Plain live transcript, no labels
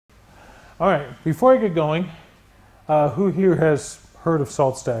All right, before I get going, who here has heard of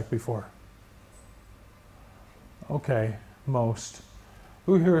SaltStack before? Okay, most.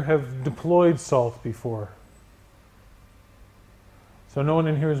 Who here have deployed Salt before? So no one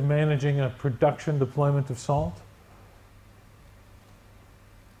in here is managing a production deployment of Salt?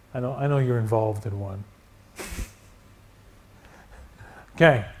 I know you're involved in one.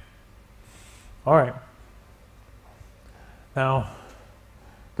 Okay. All right. Now,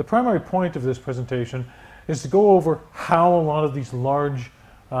 the primary point of this presentation is to go over how a lot of these large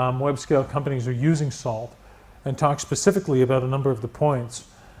web-scale companies are using Salt and talk specifically about a number of the points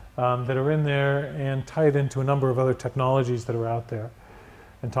that are in there and tie it into a number of other technologies that are out there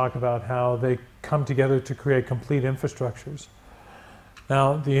and talk about how they come together to create complete infrastructures.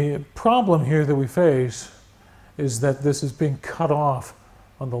 Now, the problem here that we face is that this is being cut off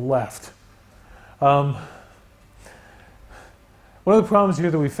on the left. One of the problems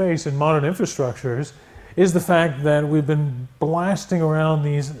here that we face in modern infrastructures is the fact that we've been blasting around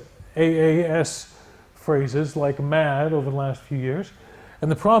these AAS phrases like mad over the last few years.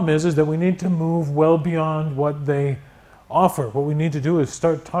 And the problem is that we need to move well beyond what they offer. What we need to do is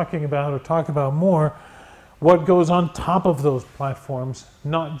start talking about, or talk about more, what goes on top of those platforms,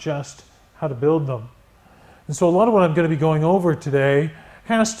 not just how to build them. And so a lot of what I'm going to be going over today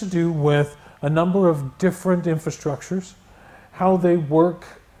has to do with a number of different infrastructures, how they work,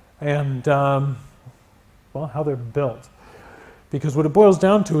 and well, how they're built. Because what it boils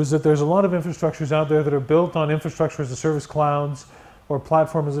down to is that there's a lot of infrastructures out there that are built on infrastructure as a service clouds or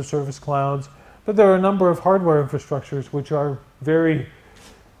platform as a service clouds, but there are a number of hardware infrastructures which are very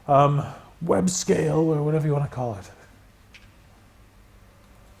web scale, or whatever you want to call it.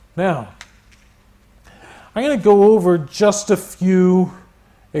 Now, I'm going to go over just a few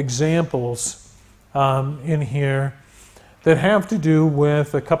examples in here that have to do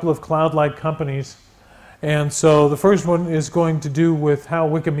with a couple of cloud-like companies. And so the first one is going to do with how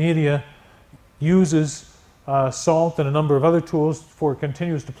Wikimedia uses Salt and a number of other tools for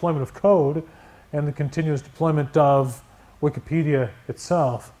continuous deployment of code and the continuous deployment of Wikipedia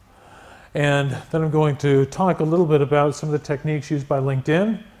itself. And then I'm going to talk a little bit about some of the techniques used by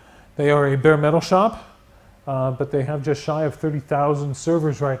LinkedIn. They are a bare metal shop, but they have just shy of 30,000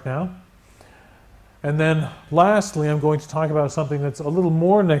 servers right now. And then lastly, I'm going to talk about something that's a little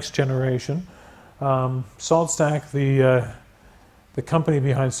more next generation. SaltStack, the company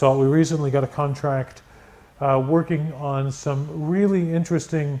behind Salt, we recently got a contract working on some really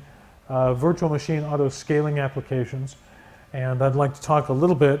interesting virtual machine auto scaling applications. And I'd like to talk a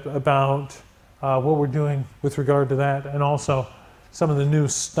little bit about what we're doing with regard to that, and also some of the new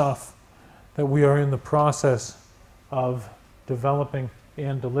stuff that we are in the process of developing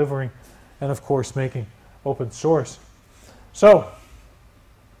and delivering, and of course making open source. So,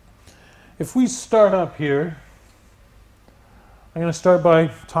 if we start up here, I'm going to start by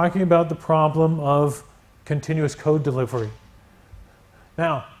talking about the problem of continuous code delivery.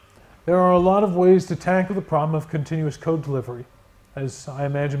 Now, there are a lot of ways to tackle the problem of continuous code delivery, as I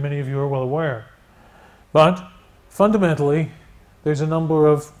imagine many of you are well aware. But fundamentally, there's a number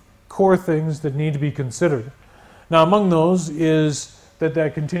of core things that need to be considered. Now, among those is that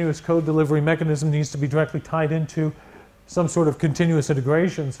that continuous code delivery mechanism needs to be directly tied into some sort of continuous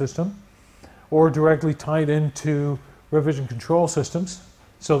integration system, or directly tied into revision control systems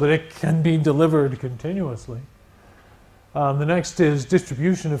so that it can be delivered continuously. The next is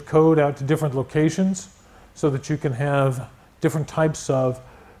distribution of code out to different locations so that you can have different types of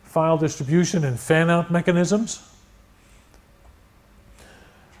file distribution and fan-out mechanisms.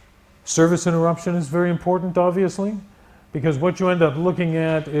 Service interruption is very important, obviously, because what you end up looking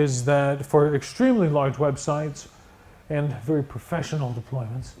at is that for extremely large websites and very professional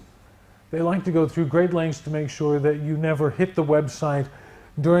deployments, they like to go through great lengths to make sure that you never hit the website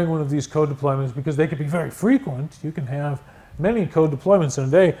during one of these code deployments, because they can be very frequent. You can have many code deployments in a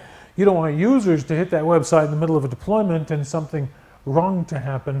day. You don't want users to hit that website in the middle of a deployment and something wrong to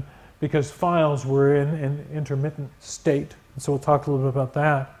happen because files were in an intermittent state. And so we'll talk a little bit about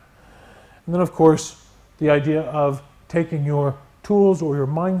that. And then, of course, the idea of taking your tools or your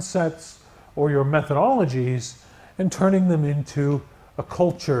mindsets or your methodologies and turning them into a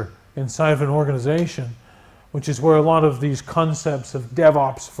culture inside of an organization, which is where a lot of these concepts of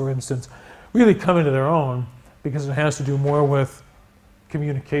DevOps, for instance, really come into their own, because it has to do more with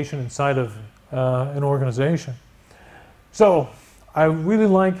communication inside of an organization. So I really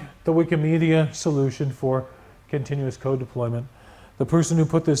like the Wikimedia solution for continuous code deployment. The person who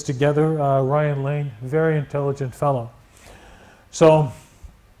put this together, Ryan Lane, very intelligent fellow. So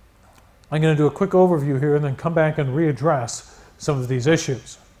I'm going to do a quick overview here and then come back and readdress some of these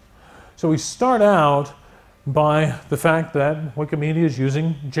issues. So we start out by the fact that Wikimedia is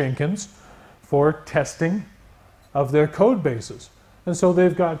using Jenkins for testing of their code bases. And so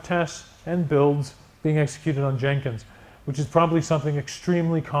they've got tests and builds being executed on Jenkins, which is probably something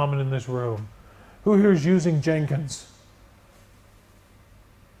extremely common in this room. Who here is using Jenkins?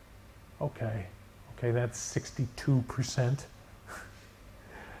 Okay, that's 62%.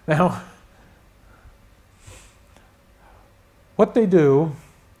 Now, what they do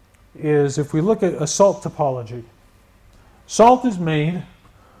is, if we look at a salt topology, salt is made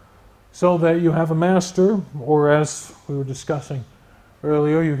so that you have a master, or as we were discussing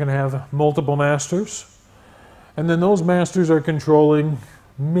earlier, you can have multiple masters, and then those masters are controlling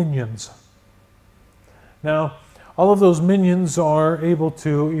minions. Now, all of those minions are able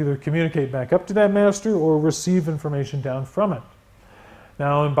to either communicate back up to that master or receive information down from it.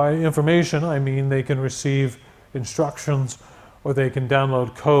 Now, and by information, I mean they can receive instructions, or they can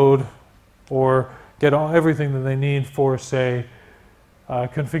download code, or get everything that they need for, say,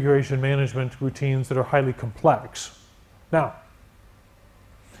 configuration management routines that are highly complex. Now,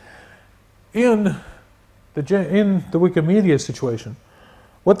 in the Wikimedia situation,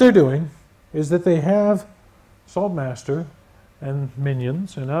 what they're doing is that they have Saltmaster and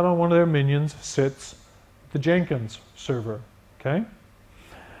minions, and out on one of their minions sits the Jenkins server. Okay?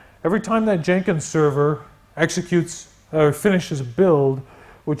 Every time that Jenkins server executes or finishes a build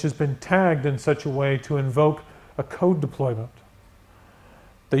which has been tagged in such a way to invoke a code deployment,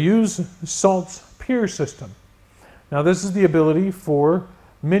 they use Salt's peer system. Now, this is the ability for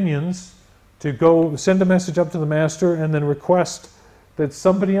minions to go send a message up to the master and then request that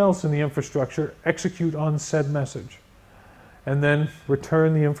somebody else in the infrastructure execute on said message, and then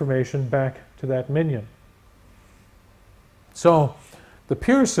return the information back to that minion. So the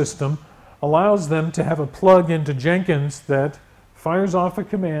peer system allows them to have a plug into Jenkins that fires off a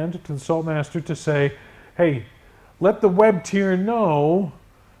command to the Saltmaster to say, hey, let the web tier know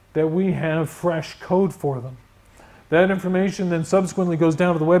that we have fresh code for them. That information then subsequently goes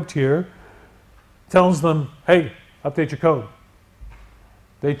down to the web tier, tells them, hey, update your code.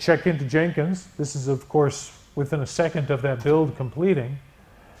 They check into Jenkins. This is, of course, within a second of that build completing.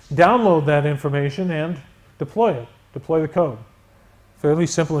 Download that information and deploy it. Deploy the code. Fairly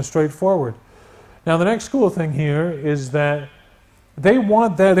simple and straightforward. Now, the next cool thing here is that they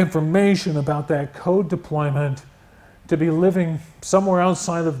want that information about that code deployment to be living somewhere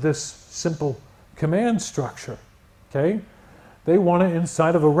outside of this simple command structure. Okay? They want it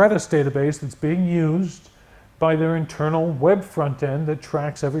inside of a Redis database that's being used by their internal web front end that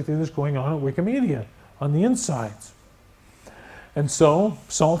tracks everything that's going on at Wikimedia on the insides. And so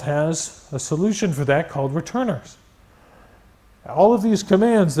Salt has a solution for that called returners. All of these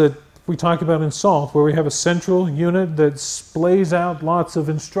commands that we talk about in Salt, where we have a central unit that splays out lots of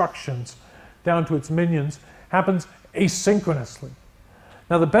instructions down to its minions, happens asynchronously.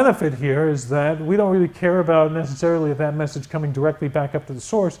 Now, the benefit here is that we don't really care about necessarily that message coming directly back up to the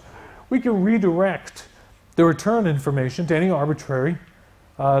source. We can redirect the return information to any arbitrary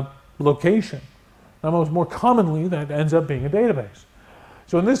location. Now, more commonly, that ends up being a database.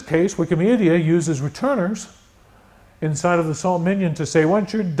 So in this case, Wikimedia uses returners inside of the Salt minion to say,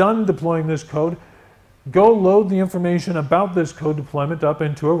 once you're done deploying this code, go load the information about this code deployment up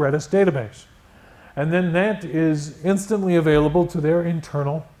into a Redis database. And then that is instantly available to their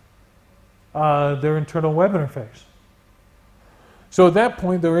internal web interface. So at that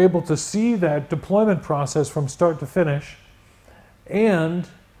point, they're able to see that deployment process from start to finish and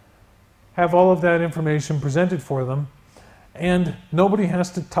have all of that information presented for them, and nobody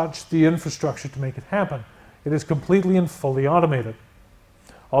has to touch the infrastructure to make it happen. It is completely and fully automated.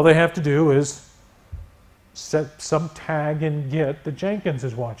 All they have to do is set some tag in Git that Jenkins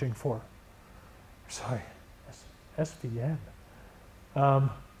is watching for. Sorry, SVN.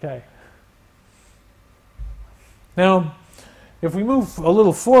 Okay. Now, if we move a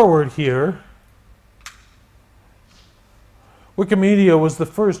little forward here, Wikimedia was the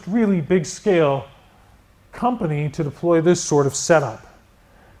first really big-scale company to deploy this sort of setup.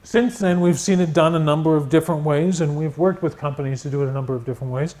 Since then, we've seen it done a number of different ways, and we've worked with companies to do it a number of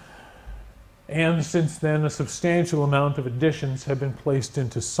different ways. And since then, a substantial amount of additions have been placed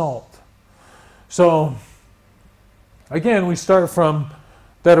into Salt. So, again, we start from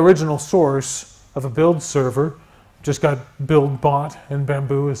that original source of a build server. Just got build bot and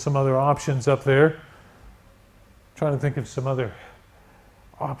Bamboo as some other options up there. Trying to think of some other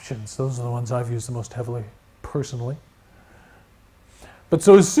options. Those are the ones I've used the most heavily, personally. But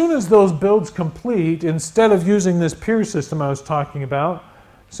so as soon as those builds complete, instead of using this peer system I was talking about,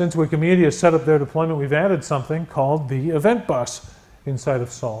 since Wikimedia set up their deployment, we've added something called the event bus inside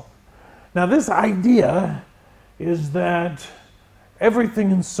of Salt. Now this idea is that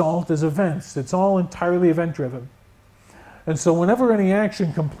everything in Salt is events. It's all entirely event-driven. And so whenever any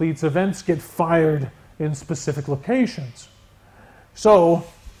action completes, events get fired in specific locations. So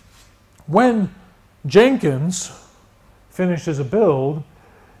when Jenkins finishes a build,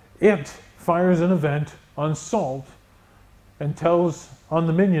 it fires an event on Salt and tells on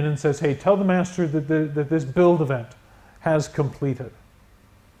the minion and says, hey, tell the master that this build event has completed.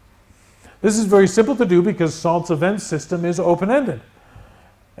 This is very simple to do because Salt's event system is open-ended.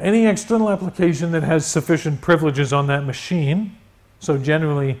 Any external application that has sufficient privileges on that machine, so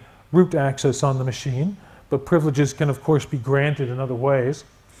generally root access on the machine, but privileges can of course be granted in other ways,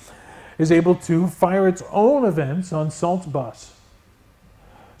 is able to fire its own events on Salt's bus.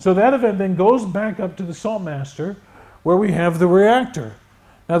 So that event then goes back up to the Salt master where we have the reactor.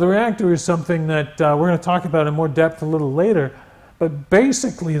 Now the reactor is something that we're going to talk about in more depth a little later, but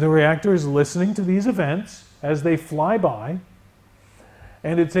basically the reactor is listening to these events as they fly by,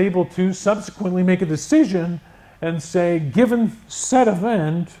 and it's able to subsequently make a decision and say, given set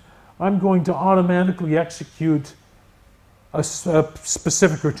event, I'm going to automatically execute a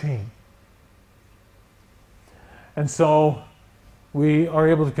specific routine. And so we are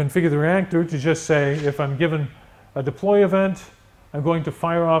able to configure the reactor to just say, if I'm given a deploy event, I'm going to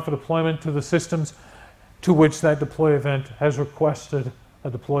fire off a deployment to the systems to which that deploy event has requested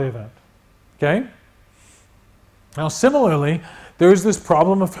a deploy event. Okay? Now similarly, there's this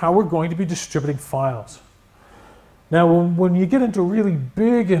problem of how we're going to be distributing files. Now when you get into really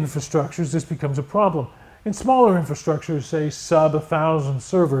big infrastructures, this becomes a problem. In smaller infrastructures, say sub 1,000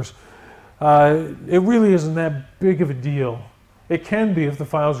 servers, it really isn't that big of a deal. It can be if the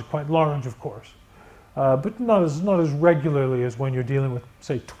files are quite large, of course, but not as regularly as when you're dealing with,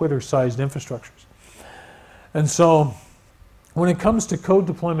 say, Twitter-sized infrastructures. And so when it comes to code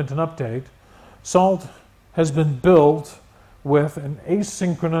deployment and update, Salt has been built with an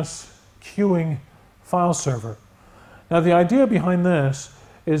asynchronous queuing file server. Now the idea behind this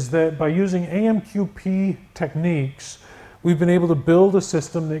is that by using AMQP techniques, we've been able to build a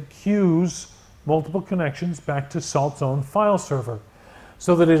system that queues multiple connections back to Salt's own file server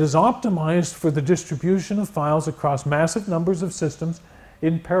so that it is optimized for the distribution of files across massive numbers of systems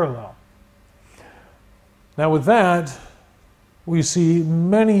in parallel. Now with that, we see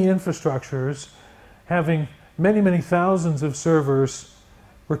many infrastructures having many thousands of servers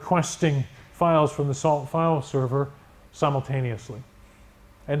requesting files from the Salt file server simultaneously.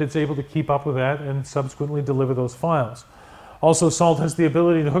 And it's able to keep up with that and subsequently deliver those files. Also, Salt has the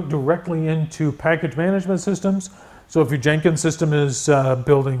ability to hook directly into package management systems. So if your Jenkins system is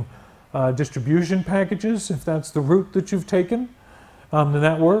building distribution packages, if that's the route that you've taken, then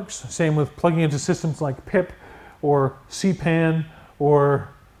that works. Same with plugging into systems like pip or cpan or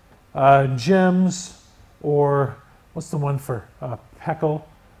gems, or what's the one for Peckle?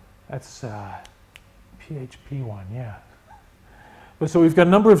 That's PHP one, yeah. But so we've got a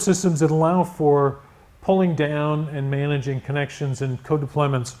number of systems that allow for pulling down and managing connections and code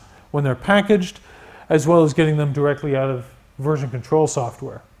deployments when they're packaged, as well as getting them directly out of version control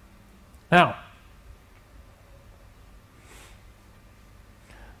software. Now,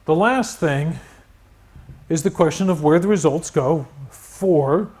 the last thing is the question of where the results go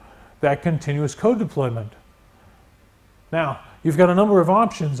for that continuous code deployment. Now, you've got a number of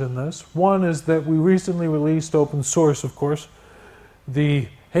options in this. One is that we recently released open source, of course, the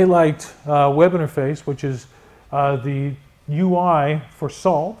Halite web interface, which is the UI for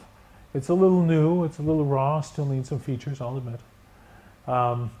Salt. It's a little new, it's a little raw, still needs some features, I'll admit.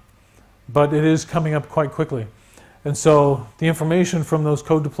 But it is coming up quite quickly. And so the information from those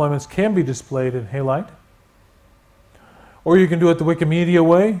code deployments can be displayed in Halite. Or you can do it the Wikimedia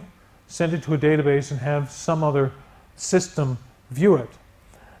way, send it to a database and have some other system view it.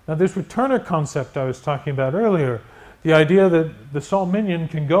 Now this returner concept I was talking about earlier, the idea that the Salt minion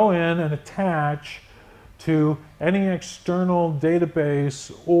can go in and attach to any external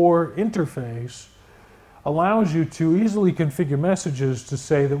database or interface allows you to easily configure messages to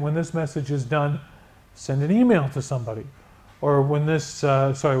say that when this message is done, send an email to somebody. Or when this,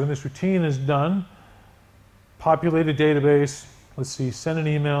 when this routine is done, populate a database, let's see, send an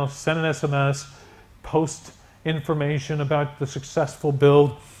email, send an SMS, post information about the successful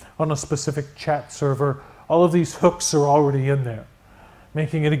build on a specific chat server. All of these hooks are already in there,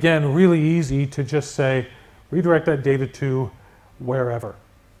 making it, again, really easy to just say, redirect that data to wherever,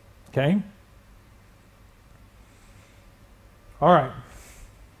 okay? All right.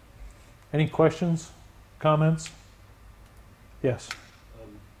 Any questions, comments? Yes?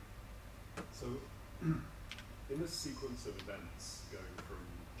 So, in this sequence of events going from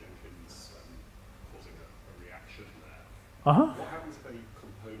Jenkins Uh-huh. What happens if any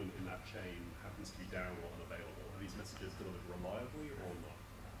component in that chain happens to be down or unavailable? Are these messages delivered reliably or not?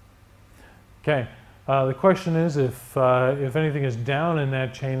 Okay. The question is if anything is down in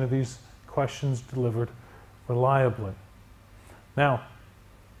that chain, are these questions delivered reliably? Now,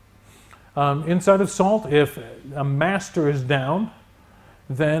 inside of Salt, if a master is down,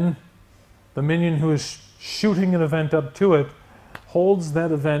 then the minion who is shooting an event up to it holds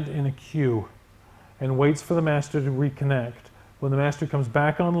that event in a queue and waits for the master to reconnect. When the master comes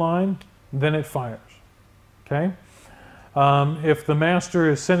back online, then it fires. Okay? If the master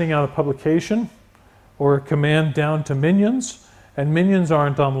is sending out a publication or a command down to minions, and minions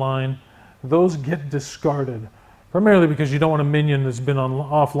aren't online, those get discarded. Primarily because you don't want a minion that's been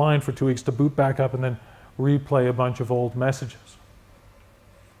offline for 2 weeks to boot back up and then replay a bunch of old messages.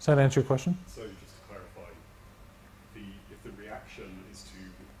 Does that answer your question? So just to clarify, if the reaction is to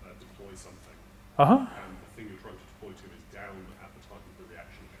deploy something, Uh-huh. and the thing you're trying to deploy to is down at the time that the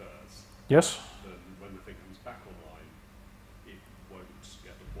reaction occurs, Yes. then when the thing comes back online, it won't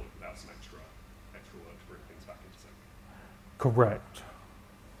get deployed without some extra work to bring things back into sync. Correct.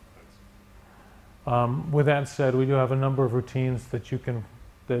 Thanks. With that said, we do have a number of routines that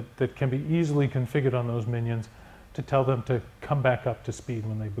that can be easily configured on those minions to tell them to come back up to speed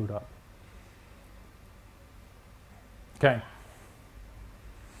when they boot up. Okay.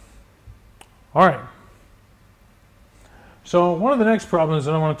 All right. So one of the next problems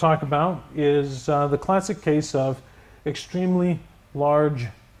that I want to talk about is the classic case of extremely large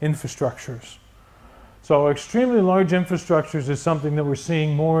infrastructures. So extremely large infrastructures is something that we're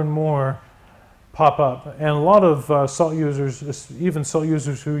seeing more and more pop up. And a lot of Salt users, even Salt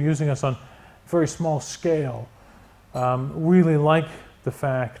users who are using us on very small scale, really like the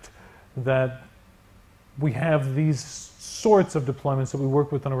fact that we have these sorts of deployments that we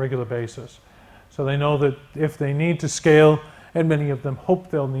work with on a regular basis. So they know that if they need to scale, and many of them hope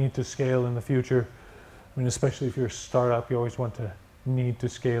they'll need to scale in the future, I mean, especially if you're a startup, you always want to need to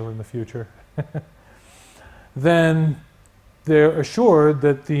scale in the future, then they're assured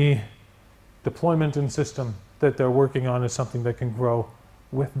that the deployment and system that they're working on is something that can grow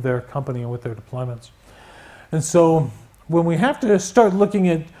with their company and with their deployments. And so when we have to start looking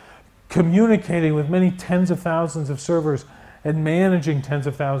at communicating with many tens of thousands of servers and managing tens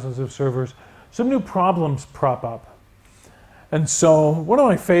of thousands of servers, some new problems prop up. And so one of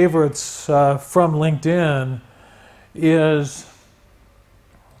my favorites from LinkedIn is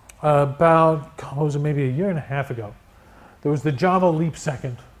about, what was it, maybe a year and a half ago. There was the Java leap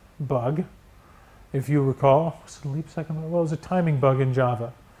second bug, if you recall. Was it a leap second bug? Well, it was a timing bug in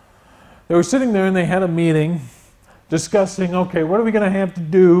Java. They were sitting there and they had a meeting discussing, okay, what are we going to have to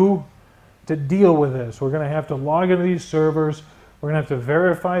do to deal with this? We're going to have to log into these servers. We're going to have to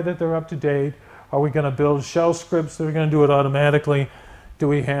verify that they're up to date. Are we going to build shell scripts that are going to do it automatically? Do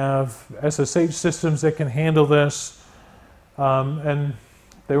we have SSH systems that can handle this? And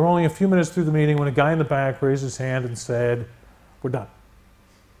they were only a few minutes through the meeting when a guy in the back raised his hand and said, we're done.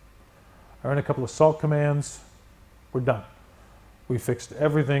 I ran a couple of Salt commands. We're done. We fixed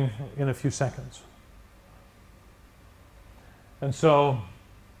everything in a few seconds. And so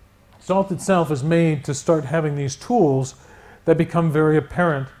Salt itself is made to start having these tools that become very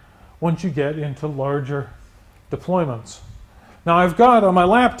apparent once you get into larger deployments. Now I've got on my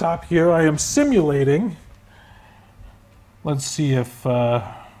laptop here, I am simulating, let's see if, here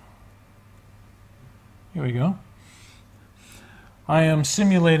we go. I am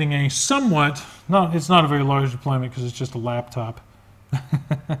simulating a somewhat, it's not a very large deployment because it's just a laptop.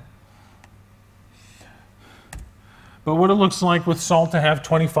 But what it looks like with Salt to have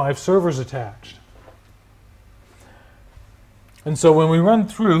 25 servers attached. And so when we run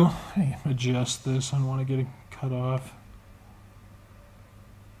through, let me adjust this, I don't want to get it cut off.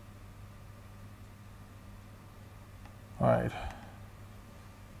 All right.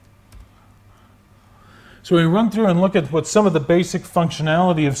 So when we run through and look at what some of the basic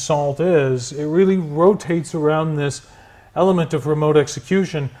functionality of Salt is, it really rotates around this element of remote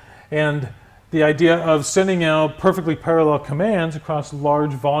execution and the idea of sending out perfectly parallel commands across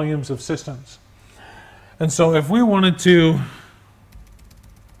large volumes of systems. And so if we wanted to,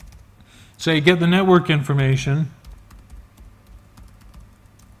 say, get the network information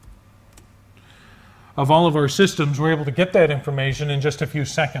of all of our systems, we're able to get that information in just a few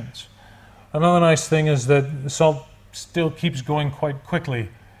seconds. Another nice thing is that Salt still keeps going quite quickly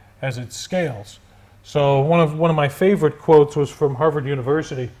as it scales. So one of my favorite quotes was from Harvard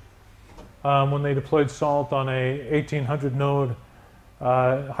University when they deployed Salt on a 1800 node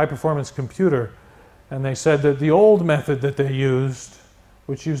high-performance computer. And they said that the old method that they used,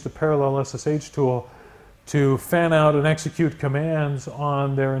 which used a parallel SSH tool, to fan out and execute commands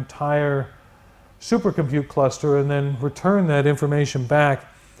on their entire supercompute cluster and then return that information back.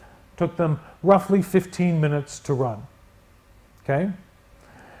 Took them roughly 15 minutes to run. Okay?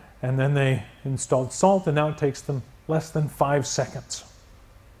 And then they installed Salt, and now it takes them less than 5 seconds.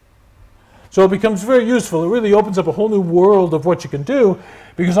 So it becomes very useful. It really opens up a whole new world of what you can do,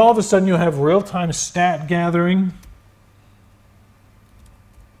 because all of a sudden you have real-time stat gathering.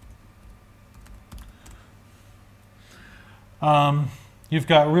 You've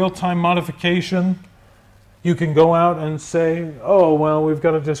got real-time modification. You can go out and say, oh, well, we've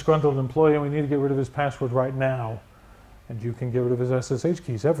got a disgruntled employee and we need to get rid of his password right now. And you can get rid of his SSH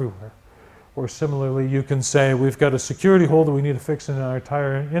keys everywhere. Or similarly, you can say, we've got a security hole that we need to fix in our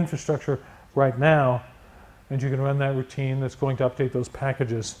entire infrastructure right now. And you can run that routine that's going to update those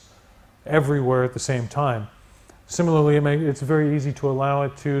packages everywhere at the same time. Similarly, it's very easy to allow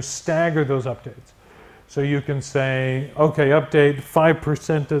it to stagger those updates. So you can say, okay, update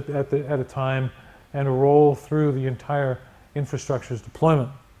 5% at a time and roll through the entire infrastructure's deployment.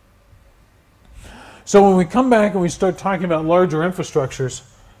 So when we come back and we start talking about larger infrastructures,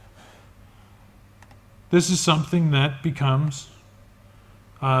 this is something that becomes,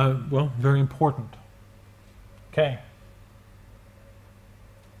 well, very important. Okay.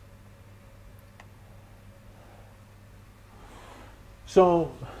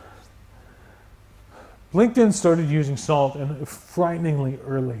 So LinkedIn started using Salt and frighteningly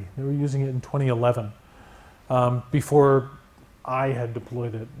early. They were using it in 2011, before I had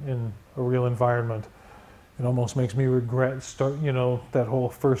deployed it in a real environment. It almost makes me regret that whole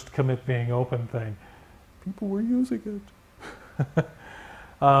first commit being open thing. People were using it.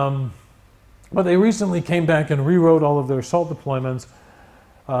 But they recently came back and rewrote all of their Salt deployments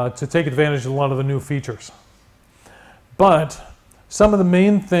to take advantage of a lot of the new features. But some of the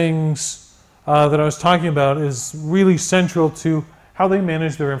main things that I was talking about is really central to how they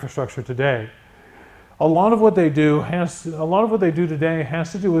manage their infrastructure today. A lot of what they do today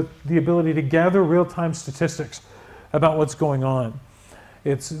has to do with the ability to gather real-time statistics about what's going on.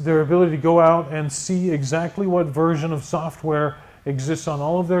 It's their ability to go out and see exactly what version of software exists on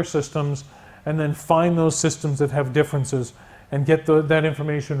all of their systems, and then find those systems that have differences and get that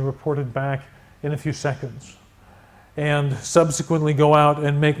information reported back in a few seconds, and subsequently go out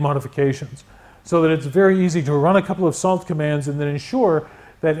and make modifications, so that it's very easy to run a couple of Salt commands and then ensure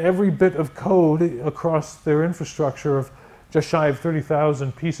that every bit of code across their infrastructure of just shy of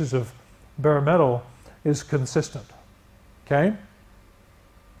 30,000 pieces of bare metal is consistent. Okay?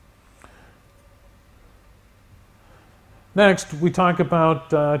 Next, we talk about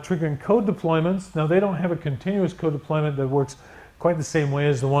triggering code deployments. Now, they don't have a continuous code deployment that works quite the same way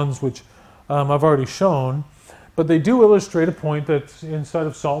as the ones which I've already shown, but they do illustrate a point that's inside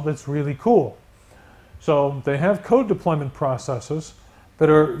of Salt that's really cool. So they have code deployment processes that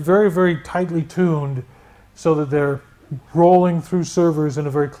are very, very tightly tuned so that they're rolling through servers in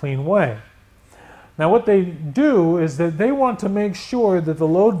a very clean way. Now, what they do is that they want to make sure that the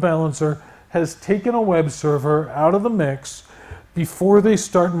load balancer has taken a web server out of the mix before they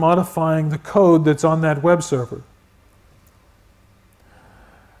start modifying the code that's on that web server.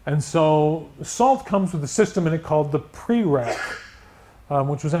 And so Salt comes with a system in it called the pre-rack,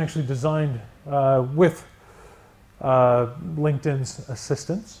 which was actually designed with LinkedIn's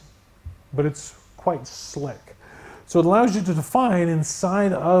assistance, but it's quite slick. So it allows you to define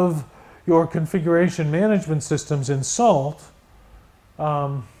inside of your configuration management systems in Salt,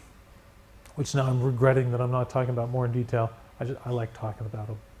 which now I'm regretting that I'm not talking about more in detail. I like talking about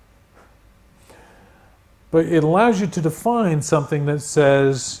them. But it allows you to define something that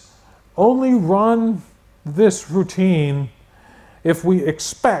says, only run this routine if we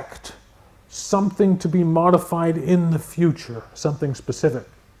expect something to be modified in the future, something specific.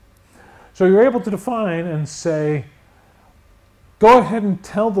 So you're able to define and say, go ahead and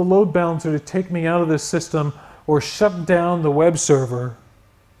tell the load balancer to take me out of this system or shut down the web server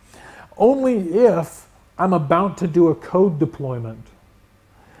only if I'm about to do a code deployment.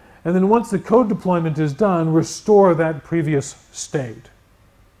 And then once the code deployment is done, restore that previous state.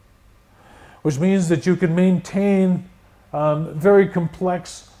 Which means that you can maintain very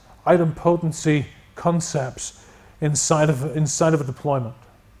complex idempotency concepts inside of a deployment.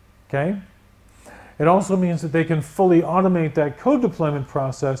 Okay? It also means that they can fully automate that code deployment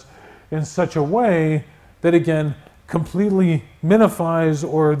process in such a way that, again, completely minifies,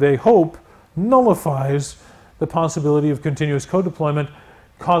 or they hope nullifies, the possibility of continuous code deployment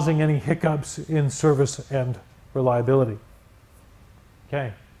causing any hiccups in service and reliability.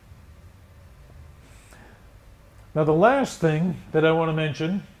 Okay. Now, the last thing that I want to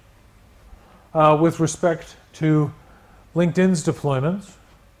mention with respect to LinkedIn's deployments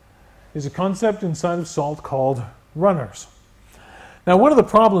is a concept inside of Salt called runners. Now, one of the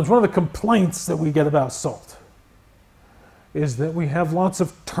problems, one of the complaints that we get about Salt is that we have lots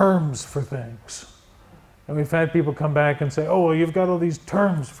of terms for things. And we've had people come back and say, oh, well, you've got all these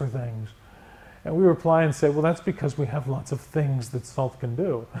terms for things. And we reply and say, well, that's because we have lots of things that Salt can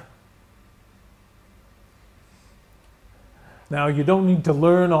do. Now, you don't need to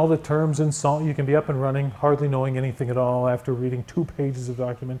learn all the terms in Salt. You can be up and running, hardly knowing anything at all. After reading 2 pages of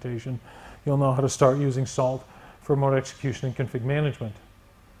documentation, you'll know how to start using Salt for remote execution and config management.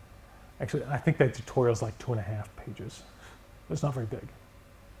 Actually, I think that tutorial is like 2.5 pages. It's not very big.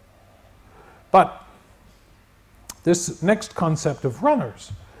 But this next concept of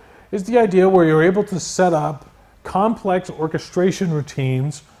runners is the idea where you're able to set up complex orchestration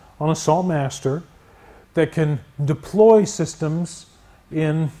routines on a Salt master that can deploy systems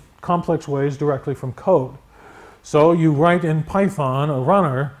in complex ways directly from code. So you write in Python a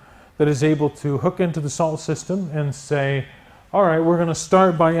runner that is able to hook into the Salt system and say, all right, we're going to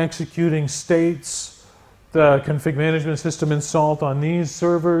start by executing states, the config management system in Salt on these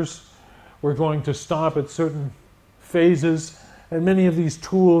servers. We're going to stop at certain phases. And many of these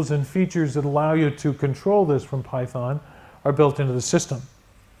tools and features that allow you to control this from Python are built into the system.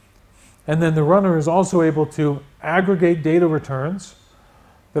 And then the runner is also able to aggregate data returns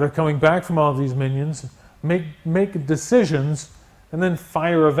that are coming back from all of these minions, make decisions, and then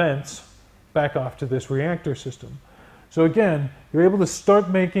fire events back off to this reactor system. So again, you're able to start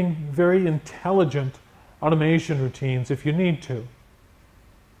making very intelligent automation routines if you need to.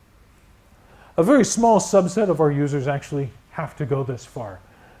 A very small subset of our users actually have to go this far,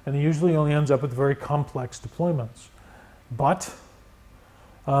 and it usually only ends up with very complex deployments. But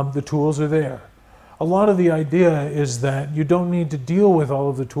the tools are there. A lot of the idea is that you don't need to deal with all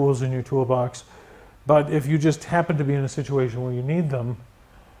of the tools in your toolbox, but if you just happen to be in a situation where you need them,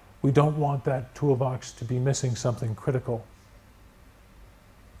 we don't want that toolbox to be missing something critical.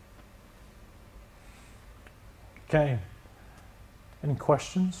 Okay, any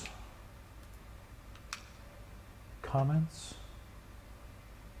questions? Comments?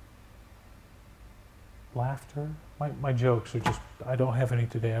 Laughter? My jokes are just, I don't have any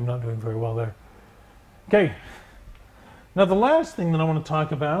today. I'm not doing very well there. Okay. Now the last thing that I want to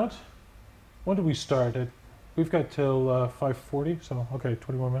talk about, when did we start? We've got till 5:40, so okay,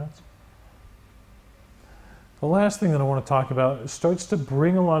 20 more minutes. The last thing that I want to talk about starts to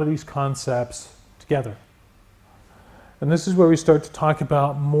bring a lot of these concepts together. And this is where we start to talk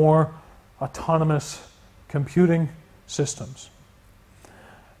about more autonomous computing systems.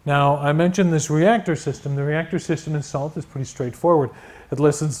 Now, I mentioned this reactor system. The reactor system in Salt is pretty straightforward. It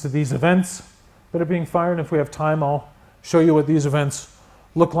listens to these events that are being fired. If we have time, I'll show you what these events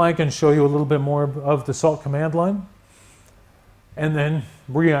look like and show you a little bit more of the Salt command line, and then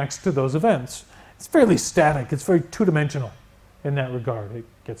reacts to those events. It's fairly static. It's very two-dimensional in that regard. It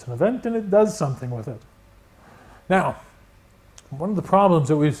gets an event and it does something with it. Now, one of the problems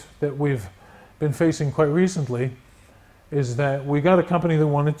that we've been facing quite recently is that we got a company that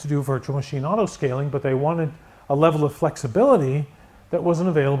wanted to do virtual machine auto-scaling, but they wanted a level of flexibility that wasn't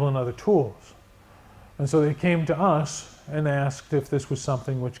available in other tools. And so they came to us and asked if this was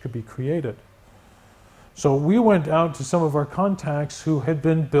something which could be created. So we went out to some of our contacts who had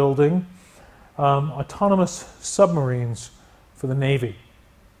been building autonomous submarines for the Navy,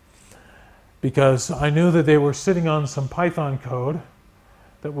 because I knew that they were sitting on some Python code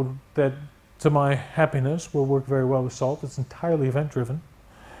that to my happiness, will work very well with Salt. It's entirely event-driven.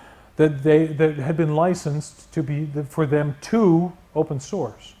 That had been licensed to be for them to open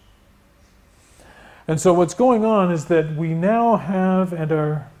source. And so what's going on is that we now have and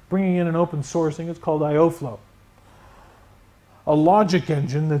are bringing in an open sourcing. It's called IOflow, a logic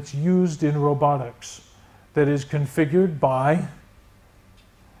engine that's used in robotics that is configured by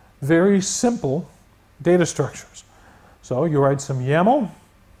very simple data structures. So you write some YAML,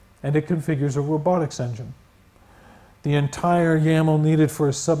 and it configures a robotics engine. The entire YAML needed for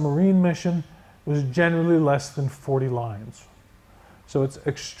a submarine mission was generally less than 40 lines. So it's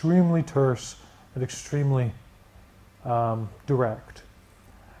extremely terse and extremely direct.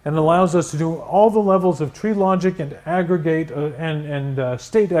 And it allows us to do all the levels of tree logic and aggregate and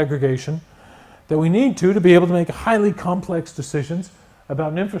state aggregation that we need to be able to make highly complex decisions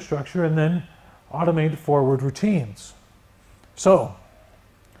about an infrastructure and then automate forward routines. So,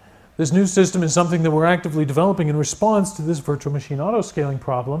 this new system is something that we're actively developing in response to this virtual machine auto-scaling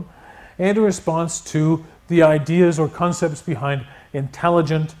problem and in response to the ideas or concepts behind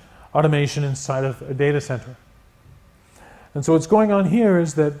intelligent automation inside of a data center. And so what's going on here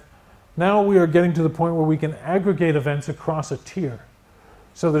is that Now we are getting to the point where we can aggregate events across a tier,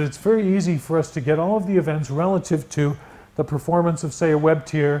 so that it's very easy for us to get all of the events relative to the performance of, say, a web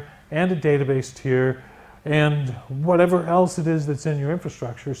tier and a database tier and whatever else it is that's in your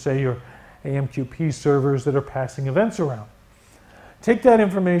infrastructure, say your AMQP servers that are passing events around. Take that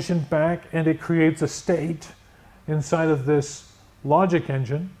information back and it creates a state inside of this logic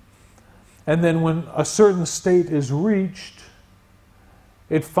engine. And then when a certain state is reached,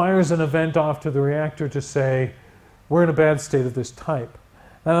 it fires an event off to the reactor to say, we're in a bad state of this type.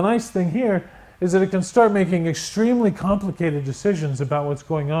 Now the nice thing here is that it can start making extremely complicated decisions about what's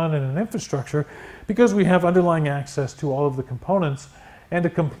going on in an infrastructure because we have underlying access to all of the components and a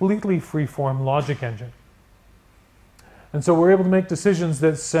completely free-form logic engine. And so we're able to make decisions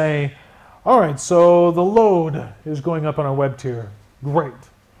that say, all right, so the load is going up on our web tier. Great.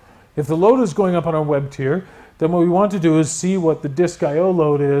 If the load is going up on our web tier, then what we want to do is see what the disk I/O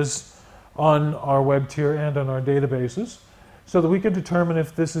load is on our web tier and on our databases, so that we can determine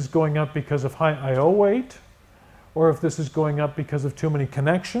if this is going up because of high I/O weight, or if this is going up because of too many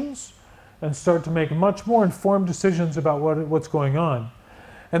connections, and start to make much more informed decisions about what's going on.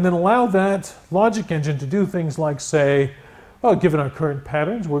 And then allow that logic engine to do things like say, well, given our current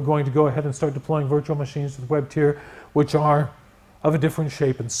patterns, we're going to go ahead and start deploying virtual machines to the web tier, which are of a different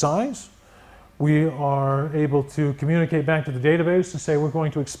shape and size. We are able to communicate back to the database to say we're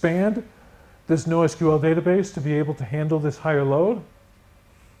going to expand this NoSQL database to be able to handle this higher load.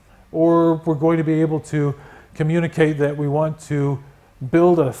 Or we're going to be able to communicate that we want to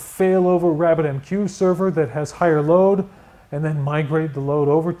build a failover RabbitMQ server that has higher load and then migrate the load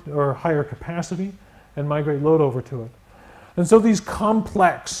over, or higher capacity, and migrate load over to it. And so these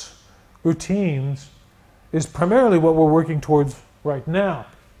complex routines is primarily what we're working towards right now.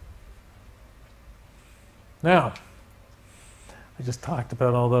 Now, I just talked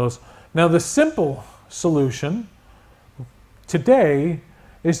about all those. Now the simple solution today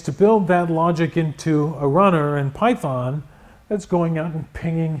is to build that logic into a runner in Python that's going out and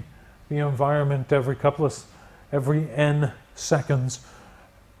pinging the environment every n seconds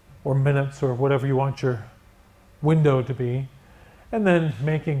or minutes or whatever you want your window to be, and then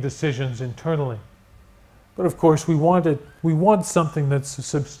making decisions internally. But of course we want something that's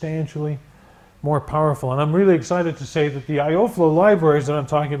substantially more powerful. And I'm really excited to say that the IOflow libraries that I'm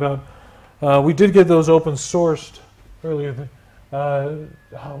talking about, we did get those open sourced earlier, it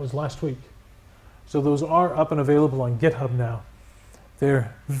was last week. So those are up and available on GitHub now.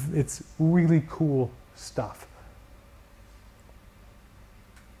 It's really cool stuff.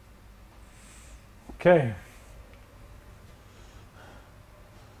 Okay.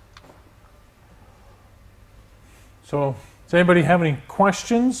 So does anybody have any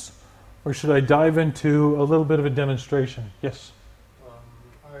questions? Or should I dive into a little bit of a demonstration? Yes?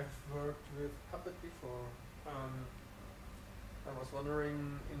 I've worked with Puppet before. I was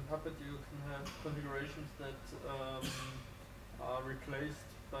wondering, in Puppet you can have configurations that are replaced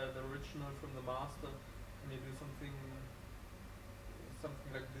by the original from the master. Can you do something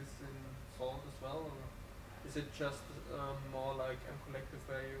like this in Salt as well? Or is it just more like mCollective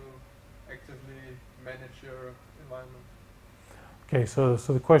where you actively manage your environment? Okay, so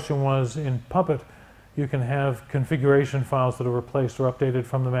the question was, in Puppet, you can have configuration files that are replaced or updated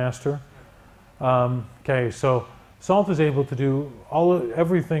from the master. Okay, so Salt is able to do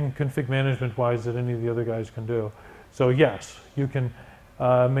everything config management-wise that any of the other guys can do. So yes, you can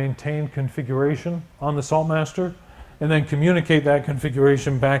maintain configuration on the Salt master, and then communicate that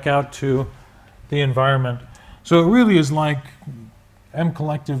configuration back out to the environment. So it really is like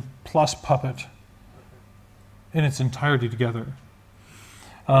mCollective plus Puppet in its entirety together.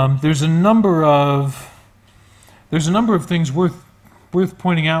 There's a number of things worth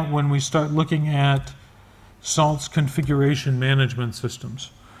pointing out when we start looking at Salt's configuration management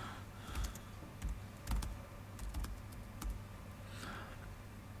systems.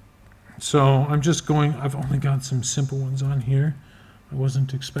 So I've only got some simple ones on here. I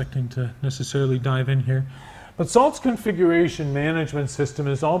wasn't expecting to necessarily dive in here. But Salt's configuration management system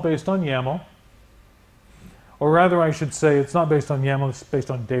is all based on YAML. Or rather, I should say, it's not based on YAML, it's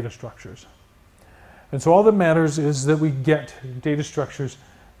based on data structures. And so all that matters is that we get data structures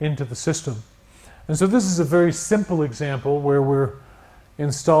into the system. And so this is a very simple example where we're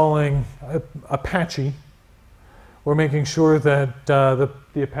installing Apache. We're making sure that the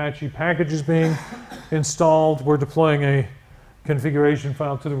Apache package is being installed. We're deploying a configuration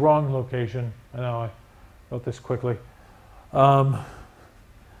file to the wrong location. I know I wrote this quickly.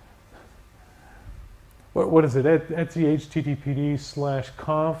 What is it? Etsy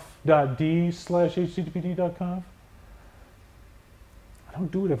httpd/conf.d/httpd.conf? I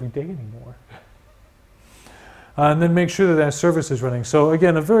don't do it every day anymore. And then make sure that that service is running. So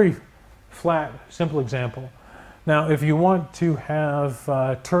again, a very flat, simple example. Now, if you want to have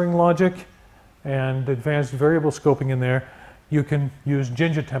Turing logic and advanced variable scoping in there, you can use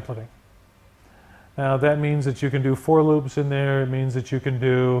Jinja templating. Now, that means that you can do for loops in there. It means that you can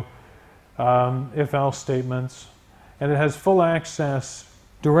do if-else statements. And it has full access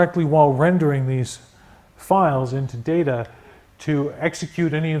directly while rendering these files into data to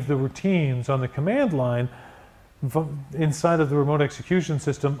execute any of the routines on the command line inside of the remote execution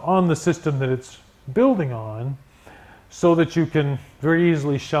system on the system that it's building on, so that you can very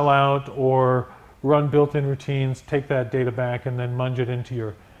easily shell out or run built-in routines, take that data back, and then munge it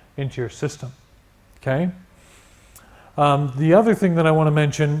into your system. Okay? The other thing that I want to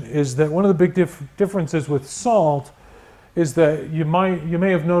mention is that one of the big differences with Salt is that you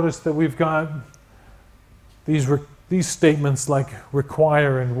may have noticed that we've got these statements like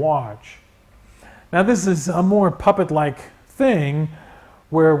require and watch. Now this is a more Puppet-like thing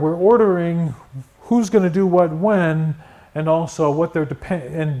where we're ordering who's going to do what when, and also what they're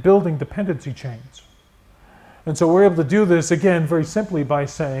and building dependency chains. And so we're able to do this again very simply by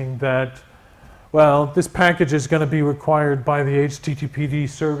saying that, well, this package is going to be required by the HTTPD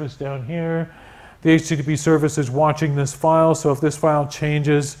service down here. The HTTP service is watching this file, so if this file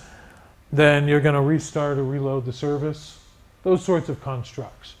changes, then you're going to restart or reload the service. Those sorts of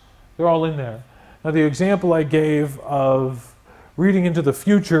constructs. They're all in there. Now the example I gave of reading into the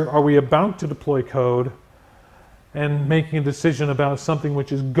future, are we about to deploy code, and making a decision about something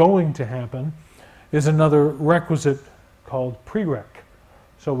which is going to happen, is another requisite called prereq.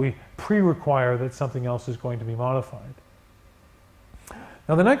 So we pre-require that something else is going to be modified.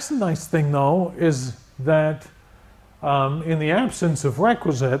 Now the next nice thing though is that in the absence of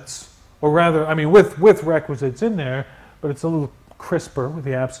requisites, or rather, I mean with requisites in there, but it's a little crisper with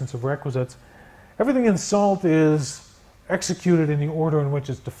the absence of requisites, everything in Salt is executed in the order in which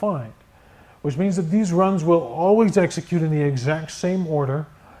it's defined, which means that these runs will always execute in the exact same order,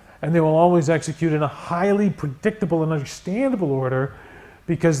 and they will always execute in a highly predictable and understandable order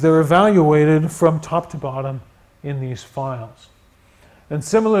because they're evaluated from top to bottom in these files. And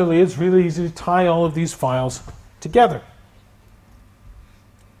similarly, it's really easy to tie all of these files together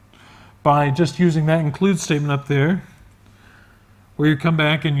by just using that include statement up there, where you come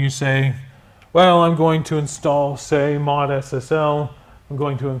back and you say, well, I'm going to install, say, mod SSL. I'm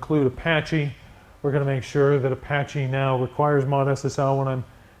going to include Apache. We're going to make sure that Apache now requires mod SSL when I'm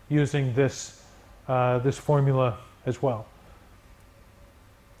using this, this formula as well.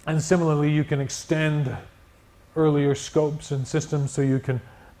 And similarly, you can extend earlier scopes and systems so you can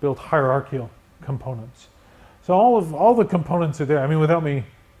build hierarchical components. So all the components are there. I mean, without me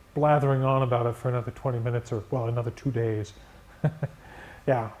blathering on about it for another 20 minutes or, well, another 2 days.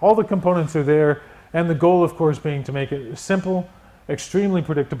 Yeah, all the components are there, and the goal, of course, being to make it simple, extremely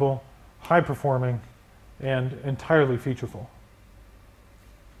predictable, high-performing, and entirely featureful.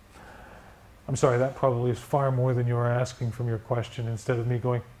 I'm sorry, that probably is far more than you were asking from your question, instead of me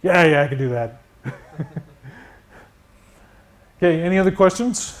going, yeah, I can do that. Okay, any other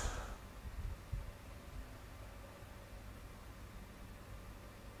questions?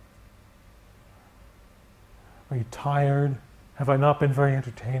 Are you tired? Have I not been very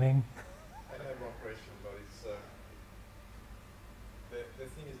entertaining? I have one question, but it's the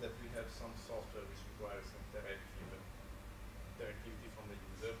thing is that we have some software which requires interactivity from the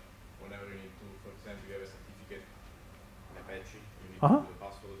user. Whenever you need to, for example, you have a certificate in Apache, you need to put the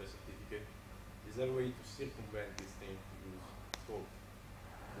password of the certificate. Is there a way to circumvent this thing to use Salt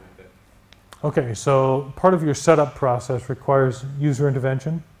doing that? Okay, so part of your setup process requires user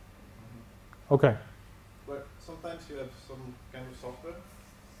intervention? Mm-hmm. Okay. But sometimes you have some kind of software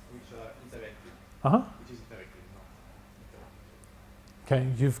which are interactive. Which is interactive, not interactive. Okay,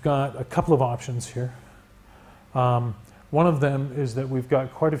 you've got a couple of options here. One of them is that we've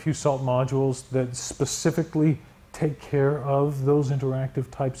got quite a few Salt modules that specifically take care of those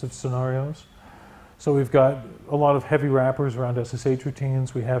interactive types of scenarios. So we've got a lot of heavy wrappers around SSH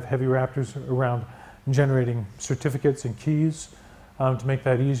routines. We have heavy wrappers around generating certificates and keys to make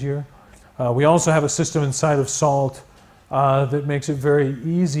that easier. We also have a system inside of Salt that makes it very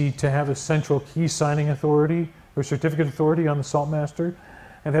easy to have a central key signing authority or certificate authority on the Salt master,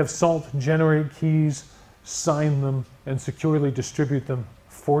 and have Salt generate keys, sign them, and securely distribute them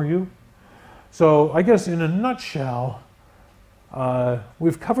for you. So I guess in a nutshell,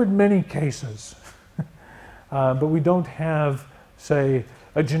 we've covered many cases, but we don't have, say,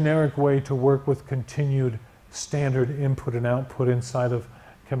 a generic way to work with continued standard input and output inside of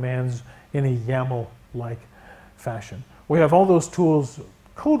commands in a YAML-like fashion. we have all those tools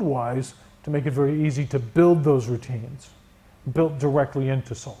code-wise to make it very easy to build those routines, built directly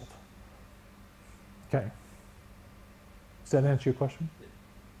into Salt. Okay. Does that answer your question?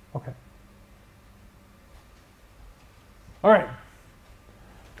 Okay. All right.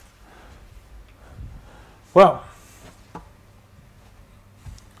 Well,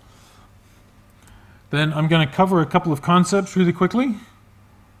 then I'm going to cover a couple of concepts really quickly,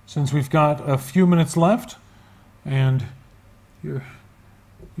 since we've got a few minutes left, and you're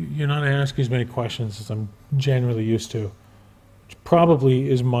not asking as many questions as I'm generally used to, which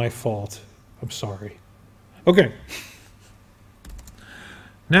probably is my fault. I'm sorry. Okay.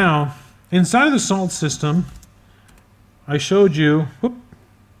 Now, inside of the Salt system, I showed you,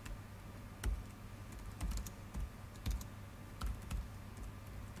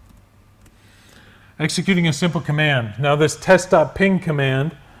 executing a simple command. Now this test.ping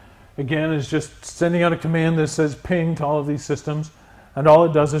command, again, is just sending out a command that says ping to all of these systems, and all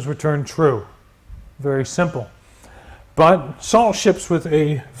it does is return true. Very simple. But Salt ships with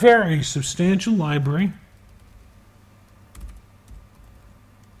a very substantial library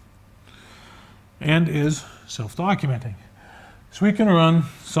and is self-documenting. So we can run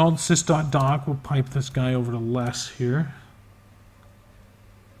salt sys.doc. We'll pipe this guy over to less here.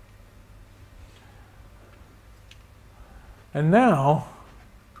 And now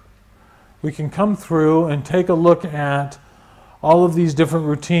we can come through and take a look at all of these different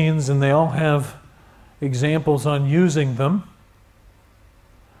routines, and they all have examples on using them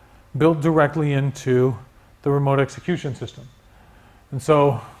built directly into the remote execution system. And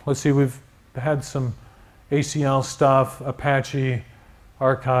so let's see, we've had some ACL stuff, Apache,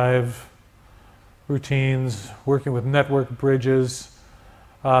 archive, routines, working with network bridges.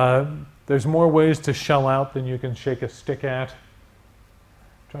 There's more ways to shell out than you can shake a stick at. I'm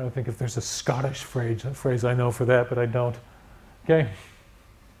trying to think if there's a Scottish phrase I know for that, but I don't. Okay.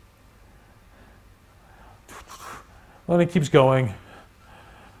 Well, and it keeps going.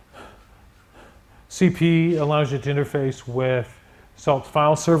 CP allows you to interface with Salt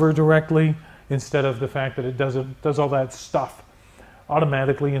file server directly instead of the fact that it does all that stuff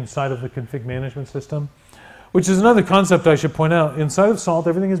automatically inside of the config management system, which is another concept I should point out. Inside of Salt,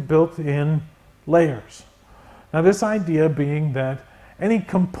 everything is built in layers. Now, this idea being that any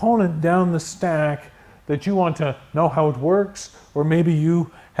component down the stack that you want to know how it works, or maybe you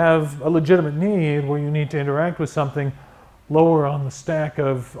have a legitimate need where you need to interact with something lower on the stack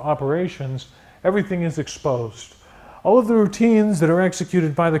of operations, everything is exposed. All of the routines that are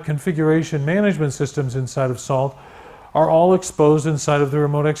executed by the configuration management systems inside of Salt are all exposed inside of the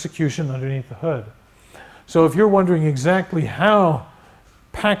remote execution underneath the hood. So if you're wondering exactly how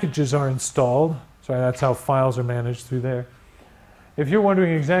packages are installed, sorry, that's how files are managed through there. If you're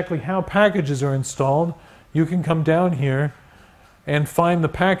wondering exactly how packages are installed, you can come down here and find the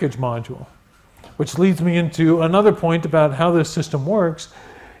package module, which leads me into another point about how this system works.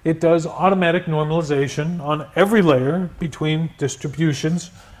 It does automatic normalization on every layer between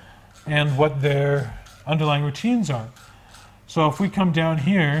distributions and what their underlying routines are. So if we come down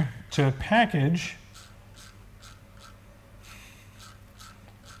here to package,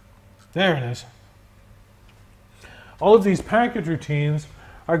 there it is. All of these package routines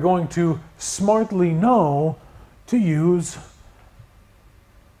are going to smartly know to use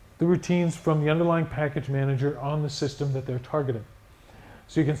the routines from the underlying package manager on the system that they're targeting.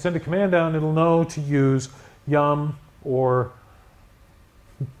 So you can send a command down, it'll know to use yum or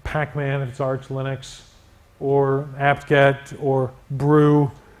pacman if it's Arch Linux, or apt-get, or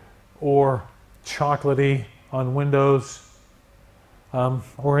brew, or chocolatey on Windows,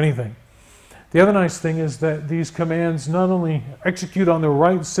 or anything. The other nice thing is that these commands not only execute on the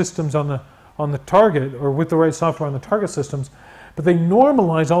right systems on the target, or with the right software on the target systems, but they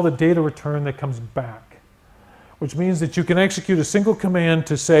normalize all the data return that comes back, which means that you can execute a single command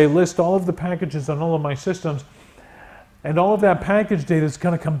to say, list all of the packages on all of my systems, and all of that package data is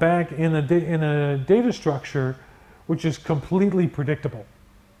going to come back in a data structure which is completely predictable.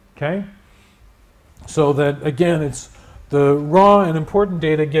 Okay? So that, again, it's the raw and important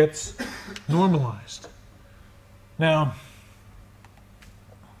data gets normalized. Now,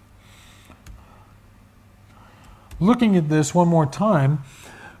 looking at this one more time,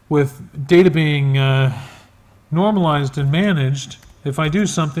 with data being normalized and managed, if I do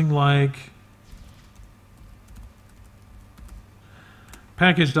something like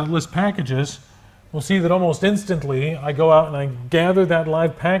package.list packages, we'll see that almost instantly I go out and I gather that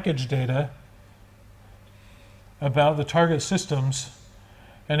live package data about the target systems,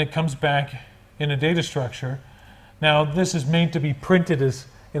 and it comes back in a data structure. Now, this is made to be printed as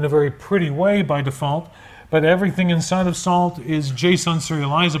in a very pretty way by default, but everything inside of Salt is JSON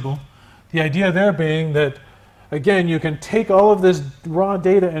serializable. The idea there being that, again, you can take all of this raw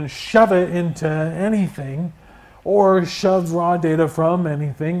data and shove it into anything, or shove raw data from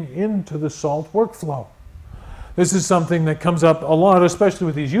anything into the Salt workflow. This is something that comes up a lot, especially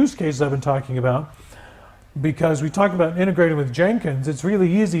with these use cases I've been talking about, because we talk about integrating with Jenkins. It's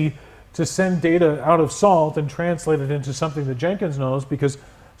really easy to send data out of Salt and translate it into something that Jenkins knows, because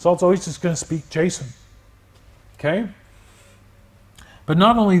Salt's always just going to speak JSON. Okay? But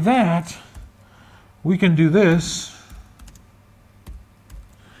not only that, we can do this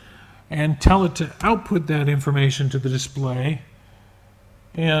and tell it to output that information to the display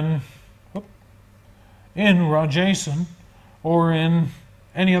in raw JSON or in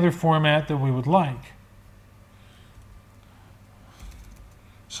any other format that we would like.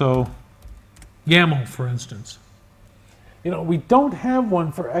 So, YAML, for instance. You know, we don't have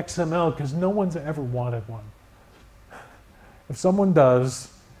one for XML because no one's ever wanted one. If someone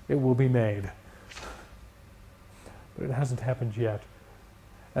does, it will be made. But it hasn't happened yet.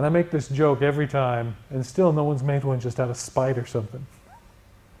 And I make this joke every time, and still no one's made one just out of spite or something.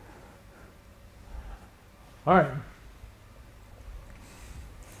 All right.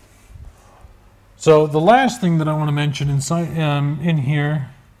 So the last thing that I want to mention in here,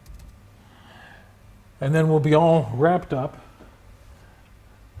 and then we'll be all wrapped up,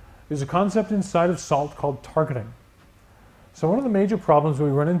 is a concept inside of Salt called targeting. So one of the major problems we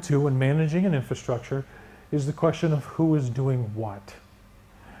run into when managing an infrastructure is the question of who is doing what.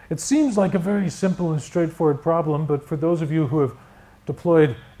 It seems like a very simple and straightforward problem, but for those of you who have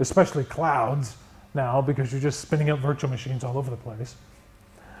deployed, especially clouds now, because you're just spinning up virtual machines all over the place,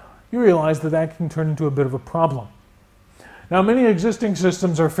 you realize that that can turn into a bit of a problem. Now, many existing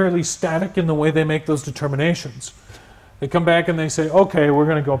systems are fairly static in the way they make those determinations. They come back and they say, okay, we're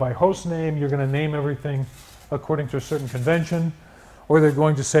going to go by host name, you're going to name everything according to a certain convention, or they're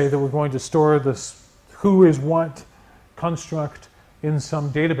going to say that we're going to store this who is what construct in some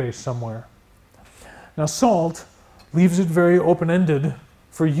database somewhere. Now, Salt leaves it very open-ended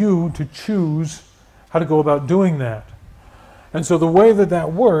for you to choose how to go about doing that. And so the way that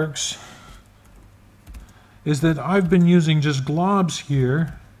that works is that I've been using just globs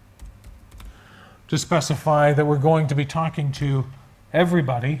here to specify that we're going to be talking to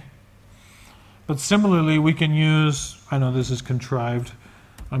everybody. But similarly, we can use, I know this is contrived,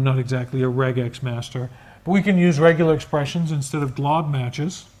 I'm not exactly a regex master, but we can use regular expressions instead of glob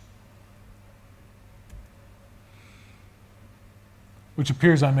matches, which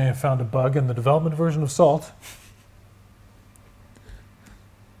appears I may have found a bug in the development version of Salt.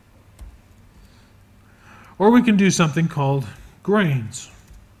 Or we can do something called grains.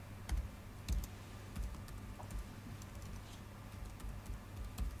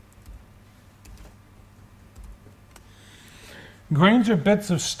 Grains are bits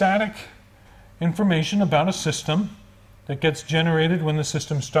of static information about a system that gets generated when the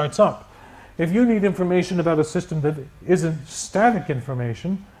system starts up. If you need information about a system that isn't static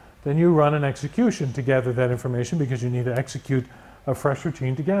information, then you run an execution to gather that information because you need to execute a fresh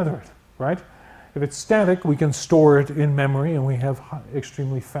routine to gather it, right? If it's static, we can store it in memory and we have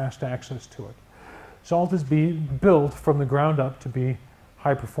extremely fast access to it. Salt is built from the ground up to be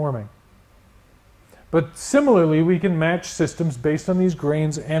high performing. But similarly, we can match systems based on these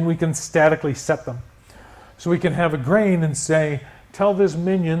grains and we can statically set them. So we can have a grain and say, tell this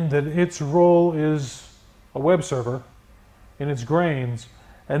minion that its role is a web server in its grains,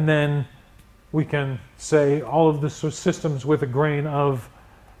 and then we can say all of the systems with a grain of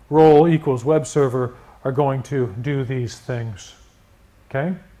role equals web server are going to do these things,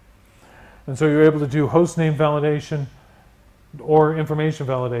 okay? And so you're able to do host name validation or information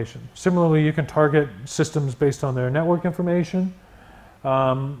validation. Similarly, you can target systems based on their network information,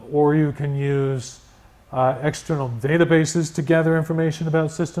 or you can use external databases to gather information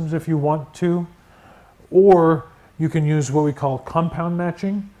about systems if you want to, or you can use what we call compound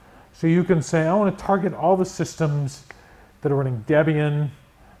matching. So you can say, I want to target all the systems that are running Debian,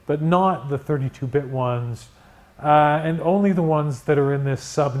 but not the 32-bit ones, and only the ones that are in this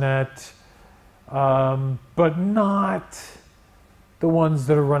subnet, but not the ones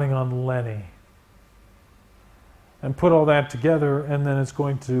that are running on Lenny. And put all that together, and then it's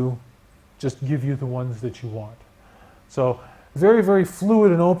going to just give you the ones that you want. So very, very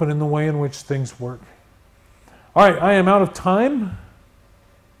fluid and open in the way in which things work. All right, I am out of time.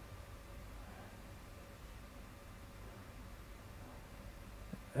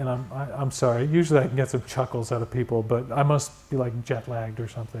 And I'm sorry, usually I can get some chuckles out of people, but I must be like jet lagged or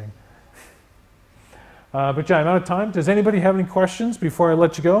something. But yeah, I'm out of time. Does anybody have any questions before I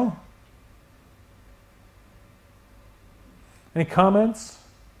let you go? Any comments?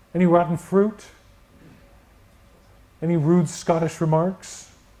 Any rotten fruit? Any rude Scottish remarks?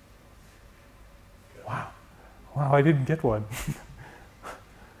 Wow. Wow, I didn't get one.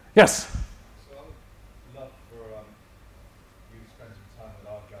 Yes? So I would love for you to spend some time with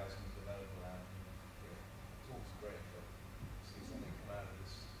our guys in the development lab. Talks are great, but see something come out of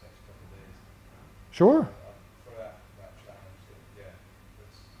this next couple of days. Sure. For that challenge, yeah,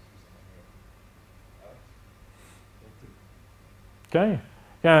 let's do something real. Alex? Okay.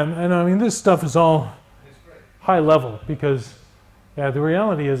 Yeah, and I mean, this stuff is all It's great. high level because, yeah, the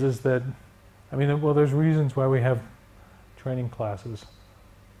reality is that, I mean, well, there's reasons why we have training classes.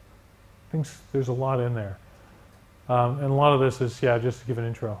 There's a lot in there. And a lot of this is, yeah, just to give an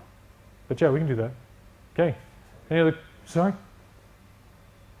intro. But yeah, we can do that. Okay. Sorry?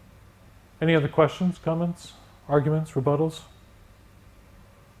 Any other questions, comments, arguments, rebuttals?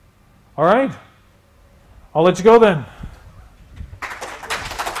 All right. I'll let you go then.